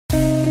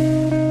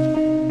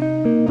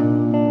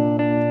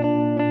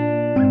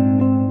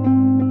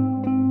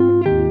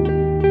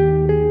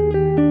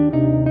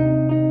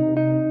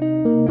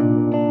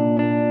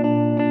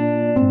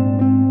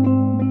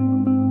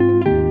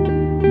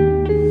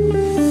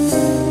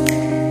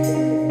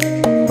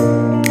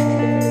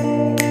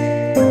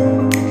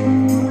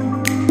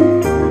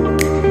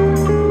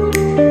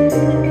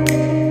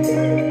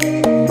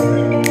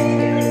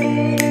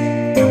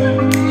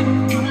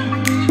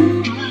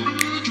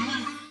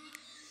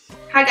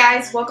Hi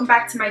guys, welcome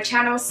back to my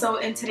channel. So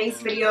in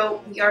today's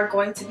video we are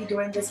going to be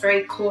doing this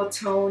very cool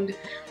toned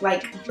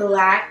like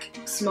black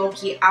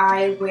smoky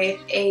eye with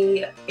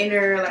a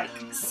inner like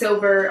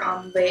silver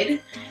lid,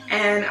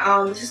 and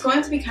this is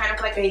going to be kind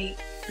of like a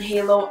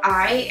halo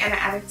eye, and I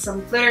added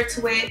some glitter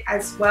to it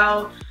as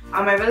well.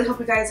 I really hope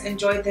you guys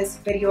enjoyed this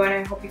video and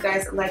I hope you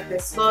guys like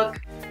this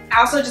look. I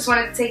also just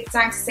wanted to take the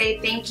time to say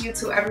thank you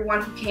to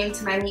everyone who came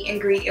to my meet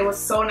and greet. It was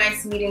so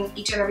nice meeting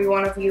each and every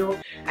one of you.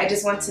 I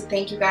just want to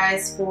thank you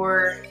guys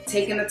for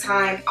taking the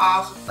time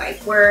off of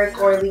like work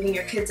or leaving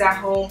your kids at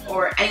home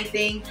or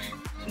anything.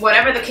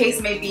 Whatever the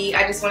case may be,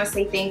 I just want to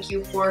say thank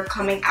you for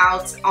coming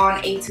out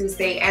on a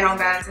Tuesday and on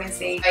Valentine's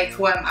Day. Like,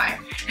 who am I?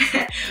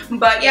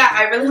 But yeah,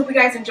 I really hope you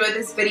guys enjoyed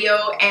this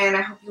video and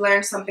I hope you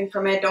learned something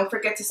from it. Don't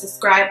forget to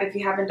subscribe if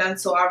you haven't done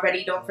so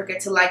already. Don't forget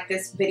to like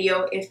this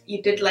video if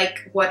you did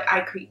like what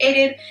I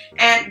created.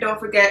 And don't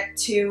forget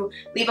to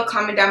leave a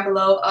comment down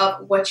below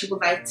of what you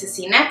would like to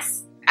see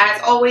next.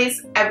 As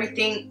always,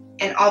 everything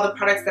and all the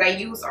products that I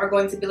use are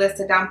going to be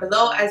listed down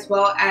below, as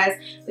well as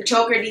the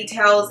choker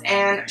details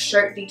and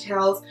shirt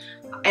details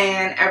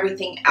and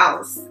everything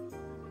else.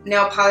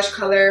 Nail polish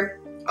color,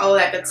 all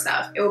that good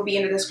stuff. It will be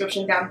in the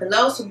description down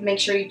below, so make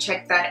sure you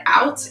check that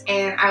out,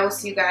 and I will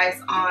see you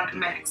guys on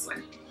my next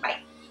one. Bye.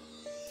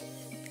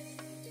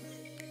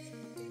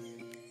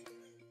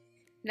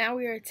 Now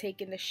we are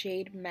taking the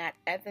shade Matte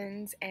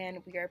Evans and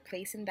we are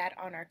placing that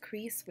on our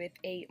crease with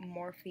a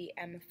Morphe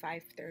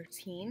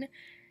M513.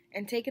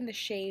 And taking the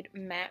shade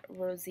Matte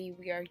Rosy,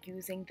 we are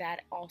using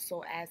that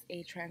also as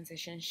a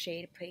transition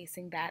shade,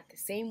 placing that the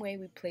same way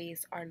we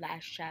place our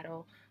lash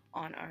shadow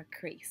on our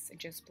crease,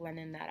 just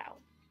blending that out.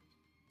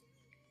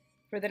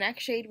 For the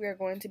next shade, we are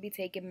going to be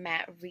taking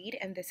Matte Reed,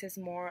 and this is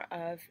more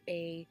of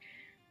a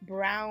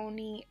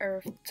browny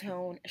earth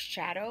tone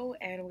shadow,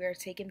 and we are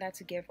taking that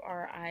to give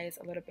our eyes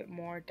a little bit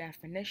more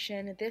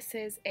definition. This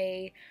is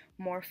a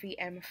Morphe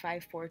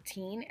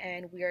M514,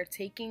 and we are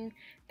taking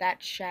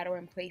that shadow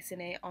and placing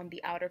it on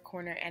the outer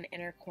corner and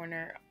inner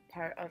corner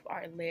part of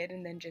our lid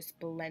and then just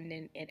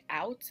blending it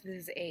out.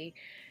 This is a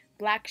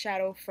black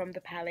shadow from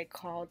the palette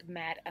called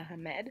Mad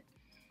Ahmed.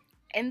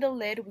 In the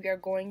lid, we are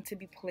going to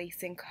be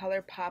placing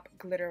COLOURPOP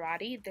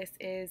Glitterati. This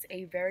is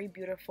a very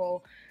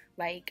beautiful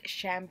like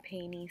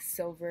champagne-y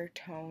silver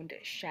toned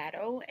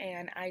shadow,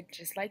 and I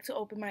just like to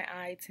open my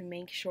eye to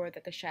make sure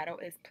that the shadow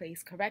is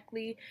placed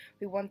correctly.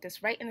 We want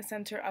this right in the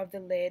center of the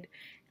lid,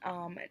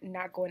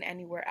 not going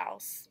anywhere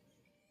else.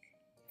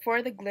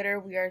 For the glitter,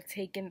 we are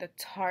taking the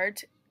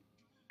Tarte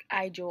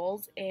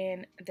JEWLS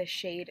in the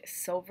shade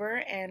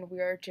Silver, and we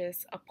are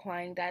just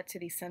applying that to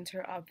the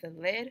center of the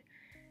lid.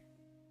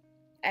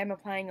 I'm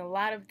applying a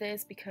lot of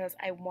this because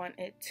I want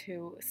it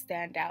to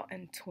stand out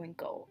and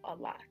twinkle a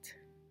lot.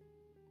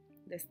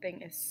 This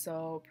thing is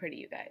so pretty,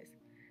 you guys.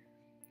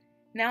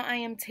 Now I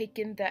am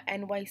taking the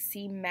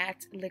NYC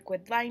Matte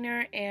Liquid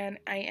Liner, and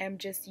I am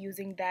just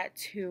using that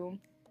to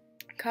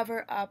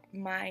cover up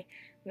my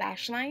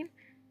lash line.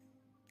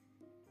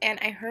 And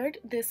I heard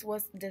this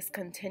was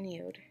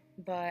discontinued,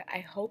 but I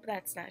hope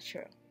that's not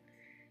true.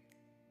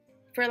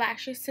 For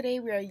lashes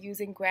today, we are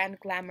using Grand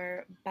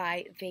Glamour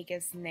by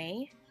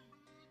VIXEN.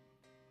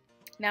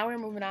 Now we're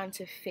moving on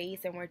to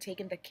face, and we're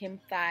taking the Kim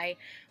Thigh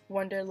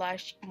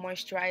Wanderlust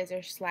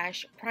Moisturizer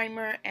slash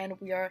Primer, and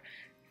we are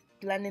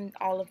blending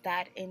all of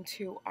that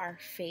into our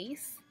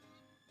face.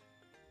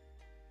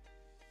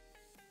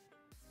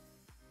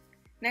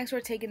 Next,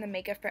 we're taking the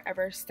Makeup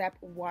Forever Step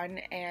 1,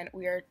 and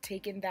we are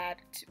taking that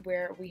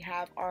where we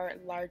have our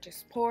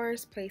largest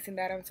pores, placing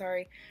that,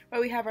 where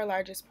we have our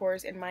largest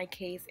pores. In my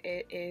case,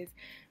 it is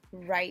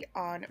right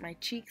on my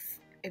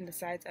cheeks, in the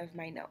sides of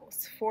my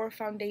nose. For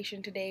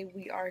foundation today,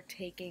 we are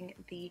taking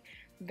the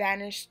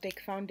Vanish Stick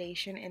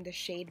Foundation in the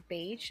shade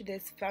Beige.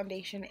 This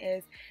foundation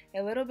is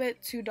a little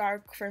bit too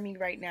dark for me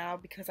right now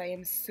because I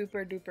am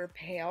super duper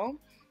pale,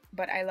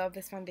 but I love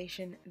this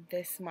foundation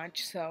this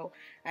much, so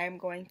I am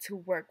going to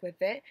work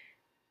with it.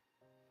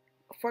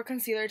 For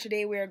concealer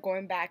today, we are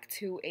going back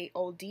to a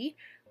oldie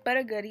but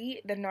a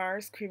goodie, the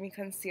NARS Creamy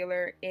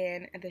Concealer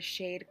in the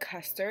shade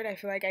Custard. I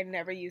feel like I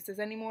never use this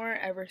anymore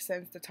ever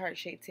since the Tarte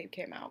Shade Tape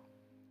came out.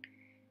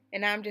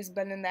 And I'm just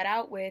blending that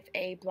out with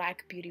a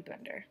black beauty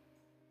blender.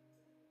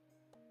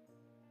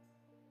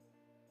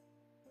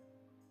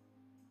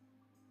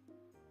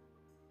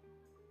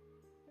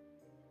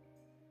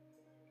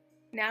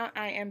 Now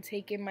I am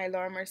taking my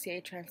Laura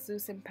Mercier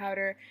translucent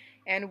powder,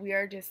 and we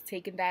are just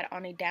taking that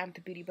on a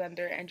damp beauty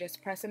blender and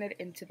just pressing it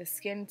into the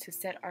skin to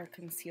set our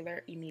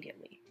concealer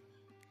immediately.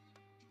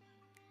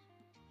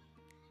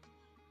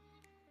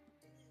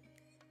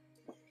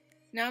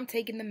 Now I'm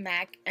taking the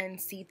MAC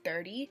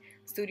NC30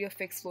 Studio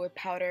Fix Fluid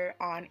Powder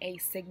on a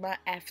Sigma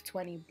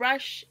F20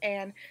 brush.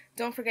 And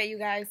don't forget, you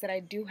guys, that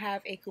I do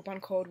have a coupon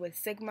code with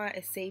Sigma.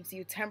 It saves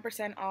you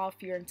 10%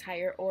 off your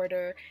entire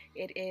order.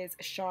 It is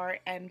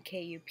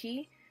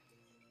SHARMKUP.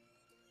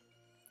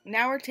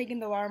 Now we're taking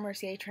the Laura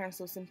Mercier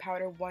Translucent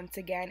Powder once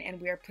again,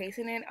 and we are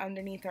placing it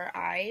underneath our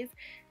eyes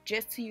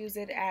just to use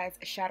it as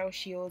shadow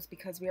shields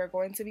because we are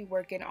going to be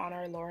working on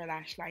our lower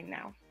lash line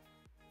now.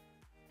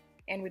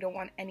 and we don't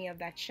want any of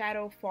that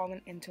shadow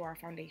falling into our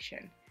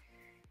foundation.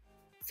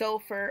 So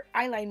for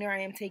eyeliner, I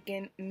am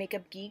taking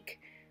Makeup Geek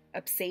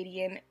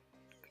Obsidian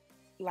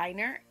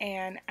liner,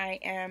 and I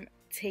am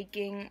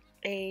taking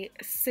a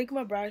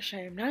Sigma brush.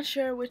 I am not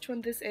sure which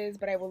one this is,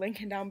 but I will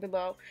link it down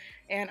below,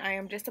 and I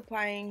am just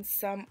applying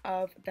some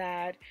of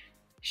that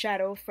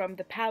shadow from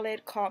the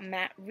palette called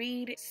Matte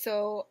Read.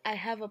 So I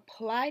have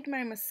applied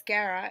my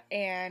mascara,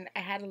 and I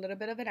had a little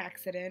bit of an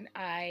accident.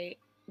 I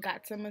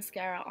got some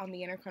mascara on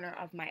the inner corner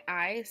of my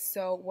eye,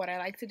 so what I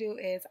like to do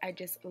is I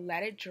just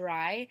let it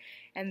dry,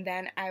 and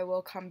then I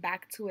will come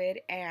back to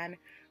it and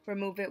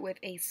remove it with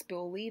a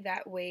spoolie.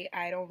 That way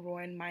I don't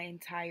ruin my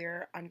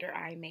entire under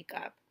eye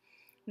makeup.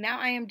 Now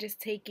I am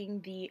just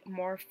taking the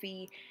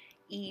Morphe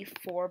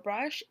E4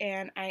 brush,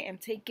 and I am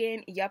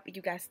taking, yep,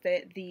 you guessed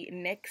it, the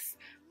NYX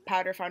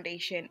powder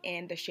foundation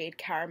in the shade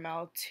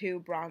Caramel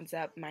to bronze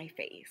up my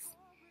face.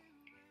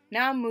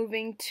 Now I'm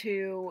moving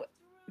to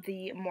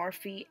the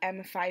Morphe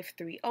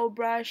M530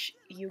 brush.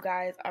 You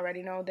guys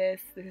already know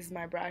this. This is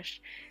my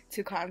brush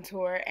to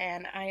contour,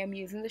 and I am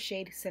using the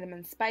shade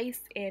Cinnamon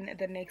Spice in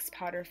the NYX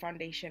powder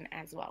foundation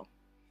as well.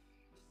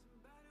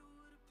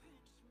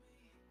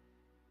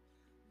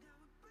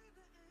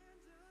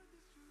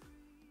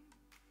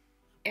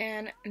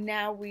 And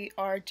now we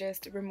are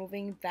just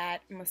removing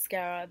that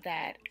mascara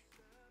that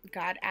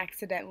got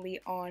accidentally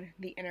on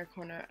the inner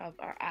corner of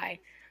our eye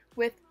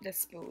with the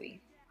spoolie.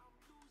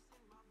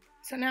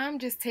 So now I'm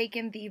just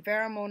taking the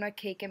Veromona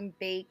Cake and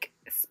Bake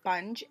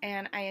sponge,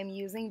 and I am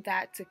using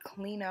that to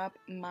clean up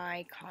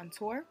my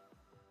contour.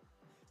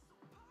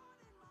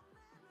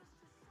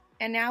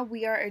 And now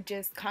we are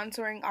just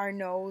contouring our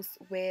nose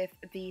with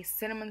the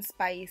Cinnamon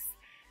Spice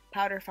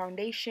powder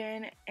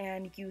foundation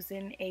and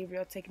using a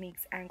Real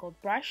Techniques angled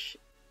brush.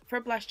 For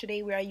blush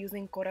today we are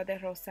using Cora de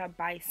Rosa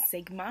by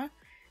Sigma,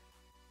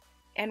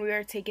 and we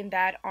are taking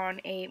that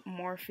on a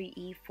Morphe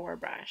E4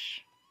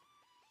 brush.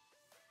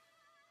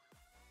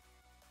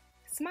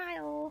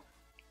 Smile!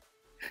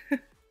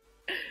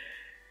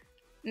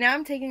 Now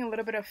I'm taking a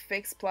little bit of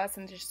Fix Plus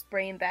and just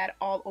spraying that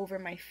all over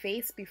my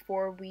face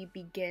before we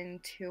begin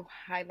to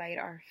highlight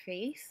our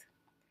face.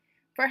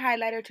 For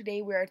highlighter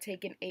today, we are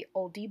taking a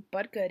oldie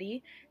but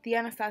goodie, the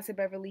Anastasia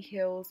Beverly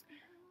Hills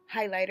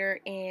highlighter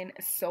in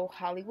So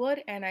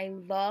Hollywood, and I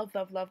love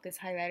this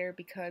highlighter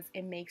because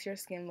it makes your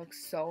skin look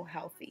so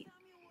healthy.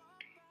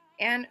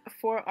 And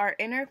for our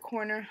inner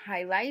corner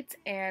highlight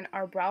and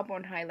our brow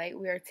bone highlight,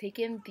 we are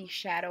taking the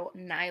shadow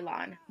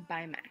Nylon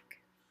by MAC.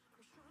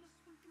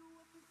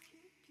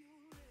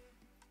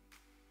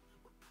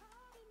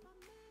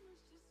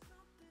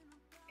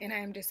 And I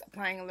am just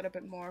applying a little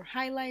bit more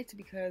highlight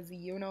because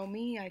you know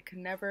me, I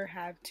can never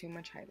have too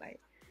much highlight.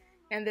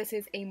 And this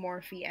is a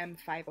Morphe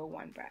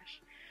M501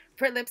 brush.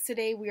 For lips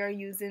today, we are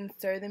using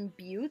Southern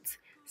BEAUTE,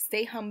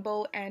 Stay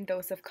Humble, and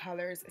Dose of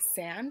Colors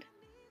Sand.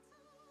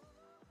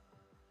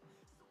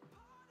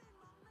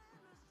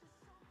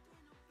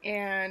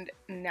 And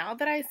now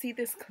that I see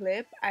this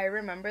clip, I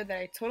remember that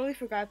I totally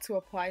forgot to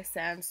apply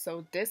sand,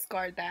 so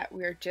discard that.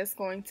 We are just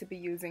going to be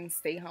using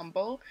Stay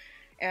Humble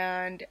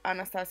and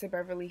Anastasia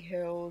Beverly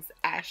Hills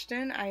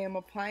Ashton. I am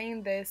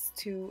applying this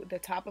to the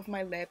top of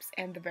my lips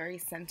and the very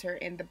center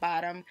in the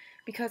bottom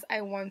because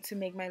I want to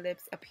make my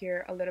lips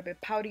appear a little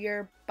bit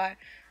poutier, but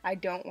I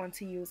don't want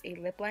to use a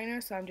lip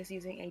liner, so I'm just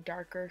using a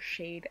darker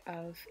shade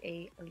of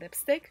a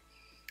lipstick.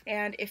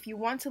 And if you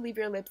want to leave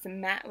your lips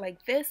matte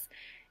like this,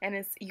 and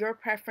it's your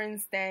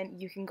preference, then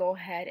you can go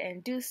ahead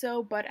and do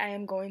so, but I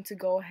am going to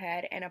go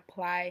ahead and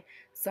apply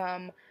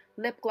some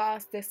lip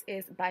gloss. This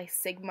is by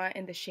Sigma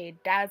in the shade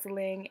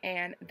Dazzling,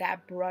 and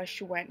that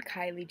brush went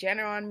Kylie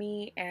Jenner on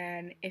me,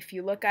 and if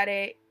you look at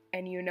it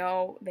and you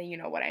know, then you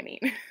know what I mean.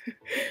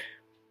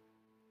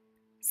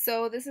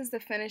 So this is the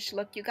finished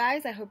look, you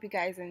guys. I hope you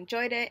guys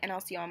enjoyed it, and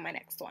I'll see you on my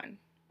next one.